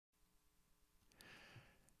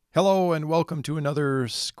Hello and welcome to another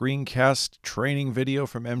screencast training video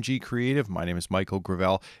from MG Creative. My name is Michael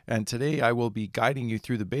Gravel, and today I will be guiding you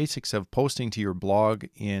through the basics of posting to your blog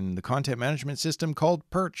in the content management system called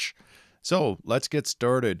Perch. So let's get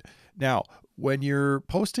started. Now, when you're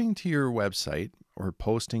posting to your website or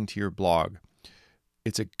posting to your blog,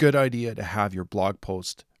 it's a good idea to have your blog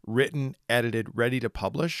post written, edited, ready to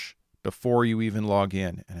publish before you even log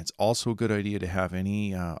in. And it's also a good idea to have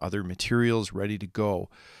any other materials ready to go,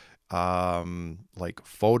 like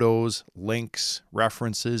photos, links,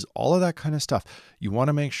 references, all of that kind of stuff. You want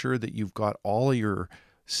to make sure that you've got all of your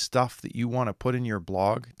stuff that you want to put in your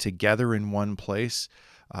blog together in one place.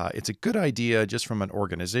 It's a good idea just from an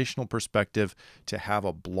organizational perspective to have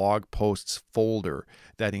a blog posts folder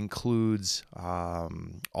that includes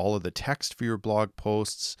all of the text for your blog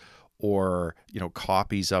posts, or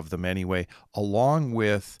copies of them anyway, along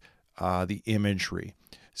with the imagery.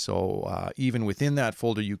 So even within that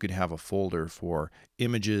folder, you could have a folder for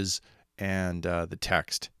images and the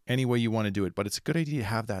text, any way you want to do it. But it's a good idea to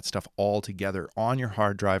have that stuff all together on your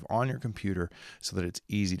hard drive, on your computer, so that it's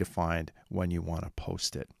easy to find when you want to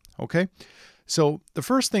post it. Okay, so the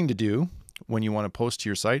first thing to do when you want to post to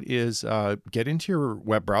your site is get into your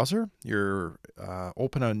web browser.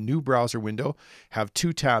 Open a new browser window, have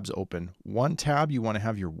two tabs open. One tab, you want to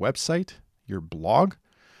have your website, your blog,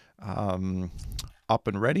 up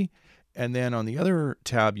and ready. And then on the other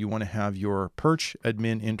tab, you want to have your Perch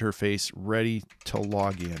admin interface ready to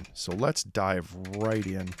log in. So let's dive right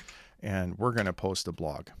in, and we're going to post a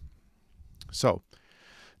blog. So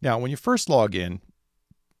now when you first log in,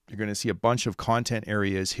 you're going to see a bunch of content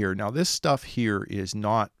areas here. Now this stuff here is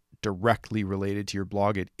not directly related to your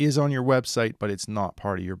blog. It is on your website, but it's not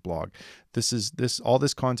part of your blog. All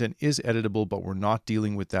this content is editable, but we're not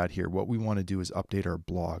dealing with that here. What we want to do is update our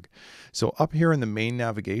blog. So up here in the main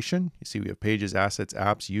navigation, you see we have pages, assets,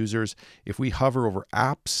 apps, users. If we hover over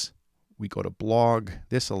apps, we go to blog.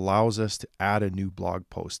 This allows us to add a new blog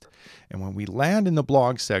post. And when we land in the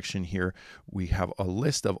blog section here, we have a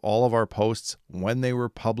list of all of our posts, when they were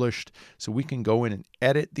published. So we can go in and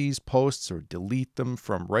edit these posts or delete them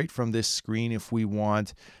right from this screen if we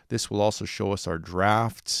want. This will also show us our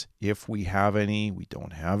drafts if we have any. We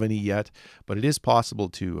don't have any yet, but it is possible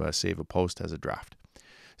to save a post as a draft.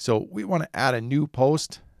 So we want to add a new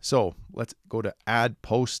post. So let's go to add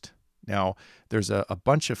post. Now, there's a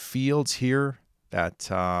bunch of fields here that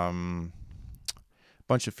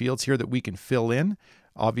we can fill in.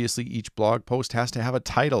 Obviously, each blog post has to have a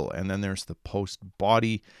title, and then there's the post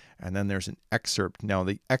body, and then there's an excerpt. Now,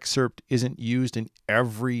 the excerpt isn't used in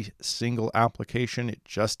every single application. It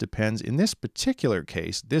just depends. In this particular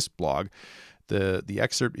case, this blog, the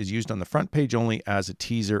excerpt is used on the front page only as a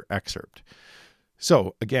teaser excerpt.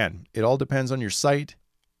 So again, it all depends on your site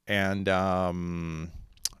and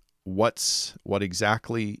what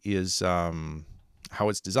exactly is how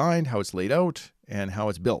it's designed, how it's laid out, and how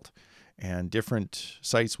it's built. And different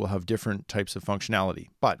sites will have different types of functionality.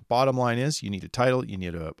 But bottom line is you need a title, you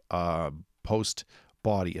need a post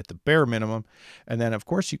body at the bare minimum. And then of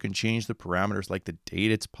course you can change the parameters like the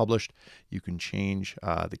date it's published. You can change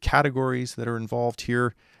the categories that are involved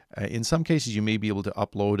here. In some cases you may be able to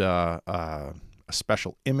upload a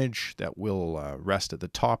special image that will rest at the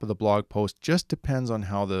top of the blog post. Just depends on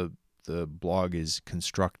how the blog is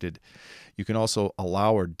constructed. You can also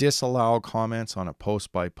allow or disallow comments on a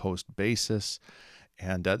post-by-post basis.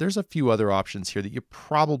 And there's a few other options here that you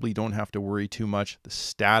probably don't have to worry too much. The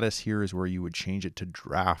status here is where you would change it to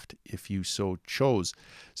draft if you so chose.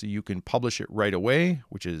 So you can publish it right away,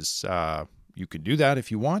 which is, you can do that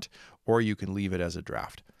if you want, or you can leave it as a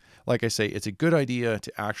draft. Like I say, it's a good idea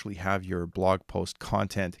to actually have your blog post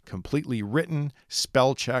content completely written,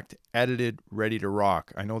 spell checked, edited, ready to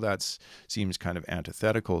rock. I know that seems kind of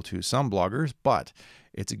antithetical to some bloggers, but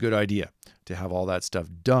it's a good idea to have all that stuff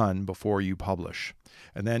done before you publish.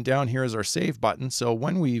 And then down here is our save button. So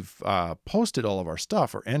when we've posted all of our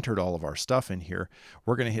stuff or entered all of our stuff in here,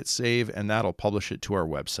 we're going to hit save, and that'll publish it to our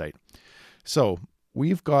website. So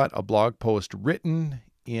we've got a blog post written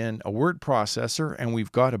in a word processor, and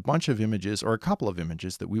we've got a bunch of images, or a couple of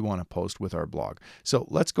images, that we want to post with our blog. So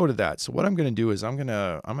let's go to that. So what I'm going to do is I'm going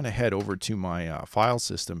to head over to my file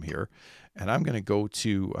system here, and I'm going to go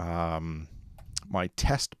to my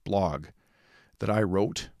test blog that I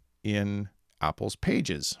wrote in Apple's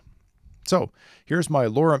Pages. So here's my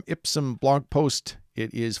Lorem Ipsum blog post.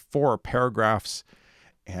 It is 4 paragraphs.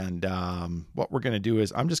 And what we're going to do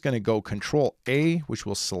is I'm just going to go Control A, which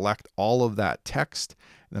will select all of that text.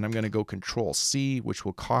 And then I'm going to go Control C, which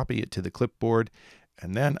will copy it to the clipboard.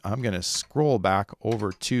 And then I'm going to scroll back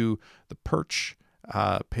over to the Perch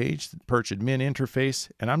page, Perch admin interface,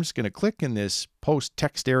 and I'm just going to click in this post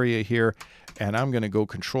text area here, and I'm going to go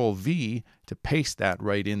Control V to paste that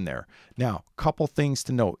right in there. Now, couple things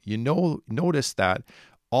to note. Notice that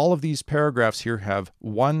all of these paragraphs here have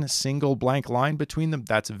one single blank line between them.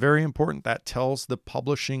 That's very important. That tells the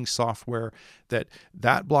publishing software that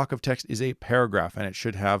that block of text is a paragraph and it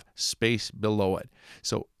should have space below it.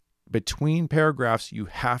 So between paragraphs, you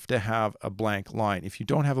have to have a blank line. If you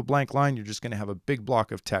don't have a blank line, you're just going to have a big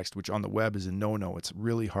block of text, which on the web is a no-no. It's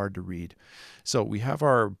really hard to read. So we have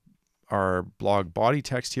our blog body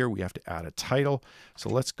text here. We have to add a title. So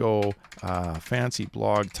let's go fancy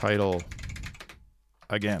blog title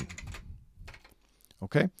again.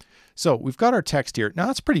 Okay, so we've got our text here. Now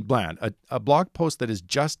that's pretty bland. A blog post that is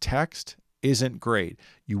just text isn't great.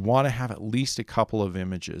 You want to have at least a couple of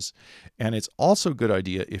images. And it's also a good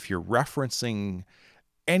idea if you're referencing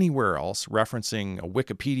anywhere else, referencing a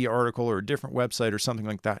Wikipedia article or a different website or something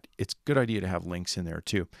like that, it's a good idea to have links in there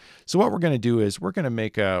too. So what we're going to do is we're going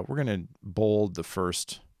to bold the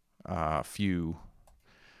first few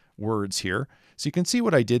words here. So you can see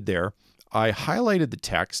what I did there. I highlighted the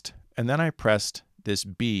text and then I pressed this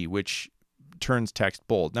B, which turns text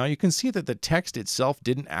bold. Now you can see that the text itself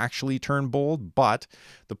didn't actually turn bold, but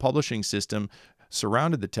the publishing system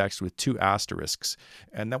surrounded the text with two asterisks.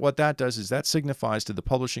 And what that does is that signifies to the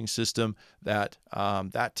publishing system that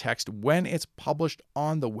that text, when it's published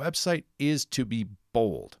on the website, is to be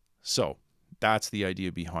bold. So that's the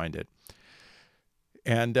idea behind it.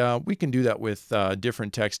 And we can do that with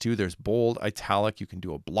different text too. There's bold, italic. You can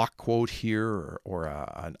do a block quote here or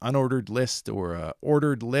an unordered list or an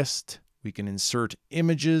ordered list. We can insert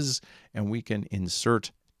images and we can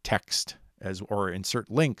insert text or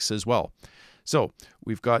insert links as well. So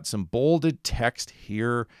we've got some bolded text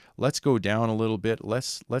here. Let's go down a little bit.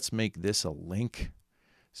 Let's make this a link.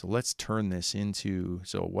 So let's turn this into,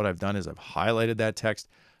 so what I've done is I've highlighted that text,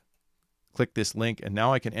 click this link, and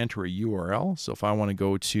now I can enter a URL. So if I want to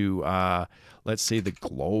go to, let's say the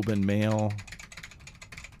Globe and Mail,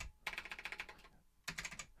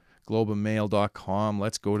 globeandmail.com.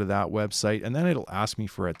 Let's go to that website, and then it'll ask me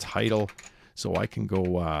for a title. So I can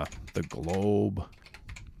go the Globe.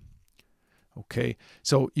 Okay,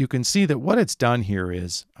 so you can see that what it's done here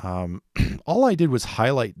is all I did was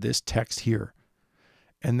highlight this text here.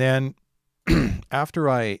 And then after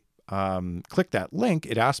I clicked that link,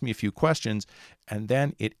 it asked me a few questions, and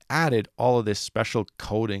then it added all of this special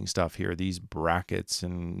coding stuff here, these brackets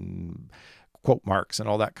and quote marks and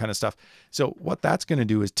all that kind of stuff. So what that's going to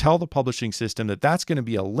do is tell the publishing system that that's going to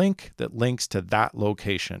be a link that links to that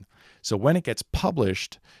location. So when it gets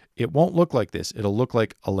published, it won't look like this. It'll look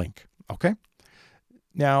like a link. Okay.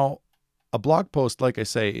 Now, a blog post, like I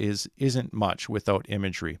say, isn't much without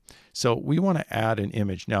imagery. So we want to add an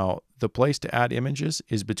image. Now, the place to add images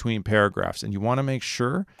is between paragraphs, and you want to make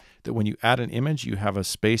sure that when you add an image, you have a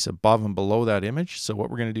space above and below that image. So what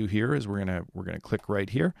we're going to do here is we're going to click right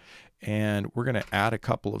here, and we're going to add a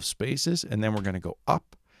couple of spaces, and then we're going to go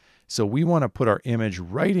up. So we want to put our image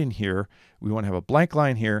right in here. We want to have a blank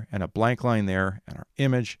line here and a blank line there, and our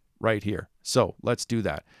image right here. So let's do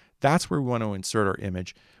that. That's where we want to insert our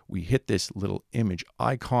image. We hit this little image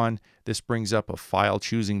icon. This brings up a file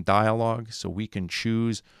choosing dialog, so we can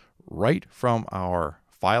choose right from our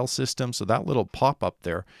file system. So that little pop-up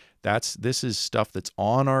there, this is stuff that's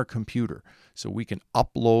on our computer. So we can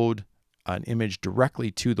upload an image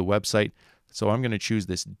directly to the website. So I'm going to choose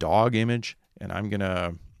this dog image, and I'm going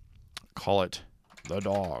to call it the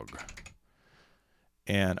dog.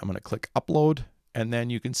 And I'm going to click upload. And then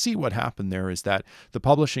you can see what happened there is that the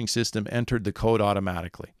publishing system entered the code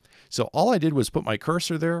automatically. So all I did was put my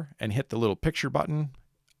cursor there and hit the little picture button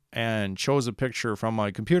and chose a picture from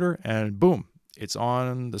my computer, and boom, it's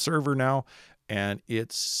on the server now. And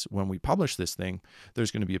it's, when we publish this thing,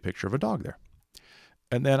 there's going to be a picture of a dog there.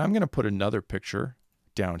 And then I'm going to put another picture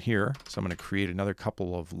down here. So I'm going to create another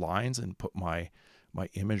couple of lines and put my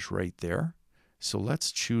image right there. So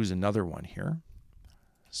let's choose another one here.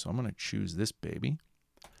 So I'm going to choose this baby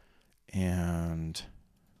and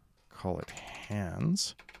call it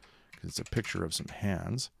hands, because it's a picture of some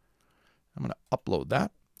hands. I'm going to upload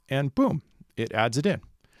that, and boom, it adds it in.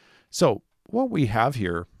 So what we have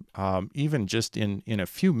here, even just in a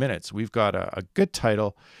few minutes, we've got a good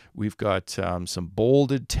title. We've got some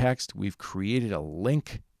bolded text. We've created a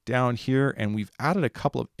link down here, and we've added a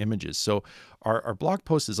couple of images. So our blog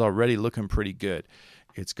post is already looking pretty good.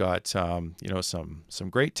 It's got some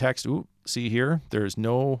great text. Ooh, see here, there's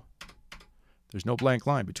no blank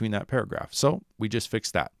line between that paragraph. So we just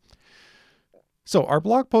fixed that. So our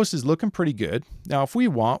blog post is looking pretty good. Now, if we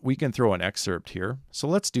want, we can throw an excerpt here. So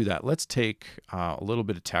let's do that. Let's take a little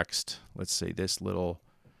bit of text. Let's say this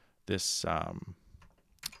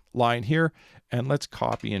line here, and let's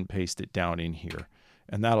copy and paste it down in here.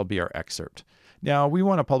 And that'll be our excerpt. Now, we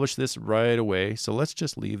want to publish this right away. So let's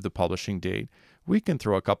just leave the publishing date. We can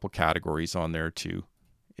throw a couple categories on there too,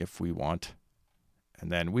 if we want.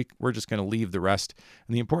 And then we're just going to leave the rest.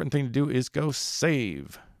 And the important thing to do is go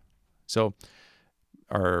save. So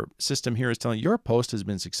our system here is telling your post has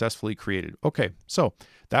been successfully created. Okay, so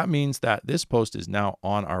that means that this post is now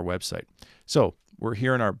on our website. So we're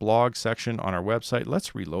here in our blog section on our website.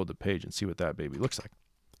 Let's reload the page and see what that baby looks like.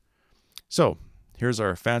 So here's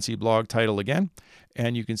our fancy blog title again.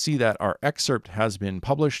 And you can see that our excerpt has been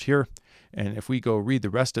published here. And if we go read the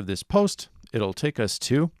rest of this post, it'll take us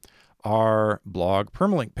to our blog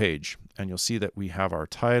permalink page. And you'll see that we have our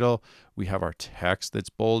title, we have our text that's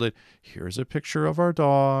bolded. Here's a picture of our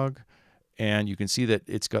dog. And you can see that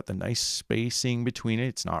it's got the nice spacing between it.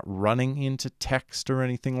 It's not running into text or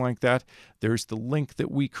anything like that. There's the link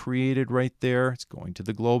that we created right there. It's going to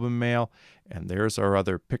the Globe and Mail. And there's our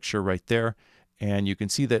other picture right there. And you can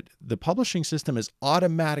see that the publishing system has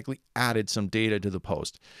automatically added some data to the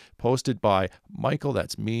post. Posted by Michael,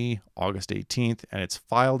 that's me, August 18th, and it's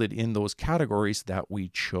filed it in those categories that we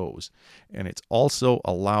chose. And it's also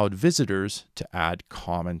allowed visitors to add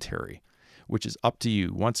commentary, which is up to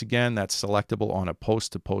you. Once again, that's selectable on a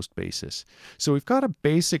post-to-post basis. So we've got a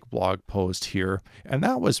basic blog post here, and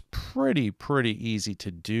that was pretty easy to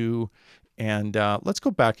do. And let's go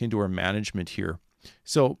back into our management here.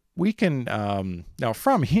 So we can, now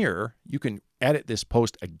from here, you can edit this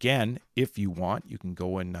post again if you want. You can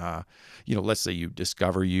go and, let's say you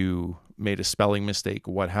discover you made a spelling mistake,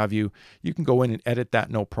 what have you. You can go in and edit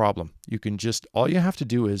that, no problem. You can just, all you have to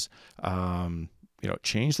do is,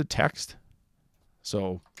 change the text.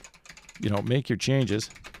 So, make your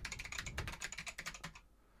changes.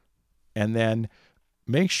 And then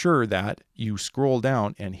make sure that you scroll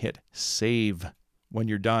down and hit save when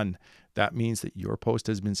you're done. That means that your post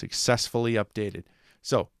has been successfully updated.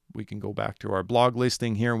 So we can go back to our blog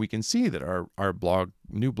listing here, and we can see that our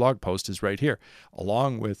new blog post is right here,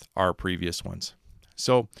 along with our previous ones.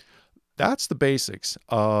 So that's the basics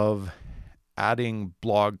of adding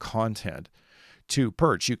blog content to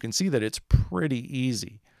Perch. You can see that it's pretty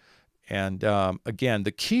easy. And again,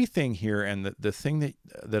 the key thing here, and the thing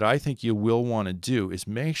that I think you will want to do, is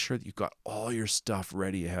make sure that you've got all your stuff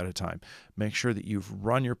ready ahead of time. Make sure that you've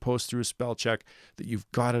run your post through a spell check, that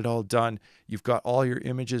you've got it all done. You've got all your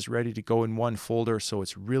images ready to go in one folder, so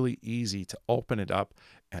it's really easy to open it up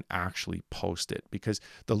and actually post it. Because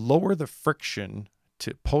the lower the friction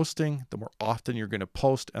to posting, the more often you're going to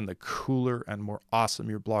post, and the cooler and more awesome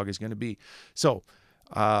your blog is going to be. So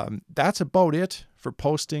that's about it for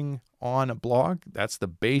posting on a blog. That's the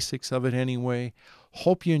basics of it anyway.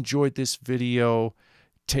 Hope you enjoyed this video.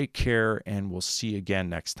 Take care, and we'll see you again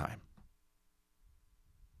next time.